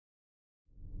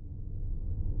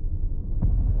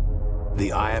The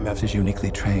IMF is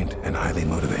uniquely trained and highly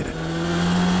motivated.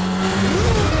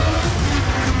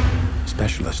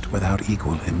 Specialist without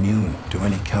equal, immune to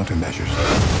any countermeasures.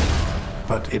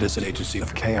 But it is an agency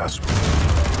of chaos.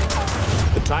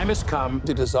 The time has come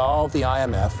to dissolve the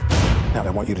IMF. Now, I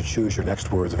want you to choose your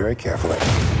next words very carefully.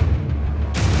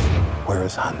 Where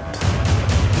is Hunt?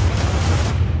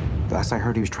 Last I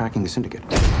heard, he was tracking the syndicate.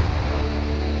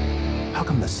 How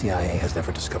come the CIA has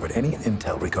never discovered any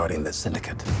intel regarding the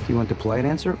syndicate? Do you want the polite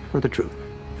answer or the truth?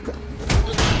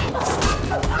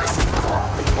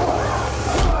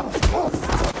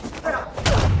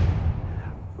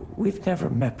 We've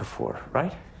never met before,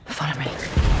 right? Follow me.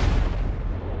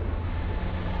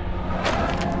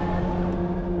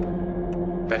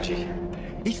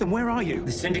 Benji, Ethan, where are you?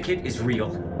 the syndicate is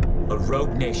real. A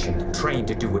rogue nation trained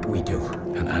to do what we do.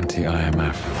 An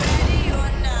anti-IMF.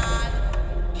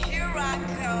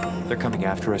 They're coming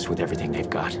after us with everything they've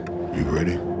got. You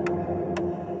ready?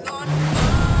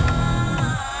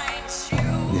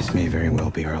 This may very well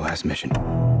be our last mission.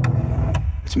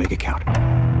 Let's make it count.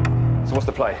 So what's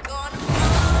the play?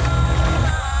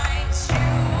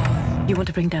 You want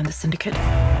to bring down the syndicate?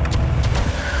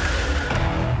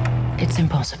 It's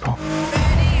impossible.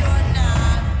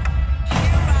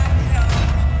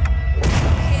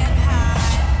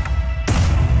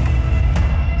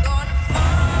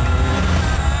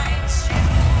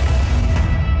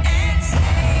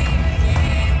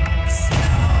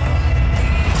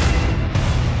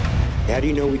 How do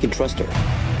you know we can trust her?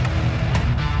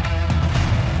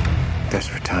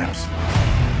 Desperate times.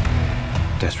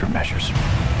 Desperate measures. You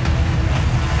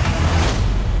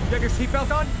have your seatbelt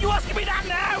on? You asking me that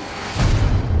now?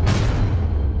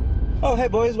 Oh, hey,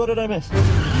 boys, what did I miss?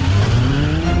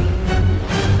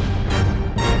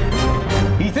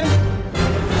 Ethan?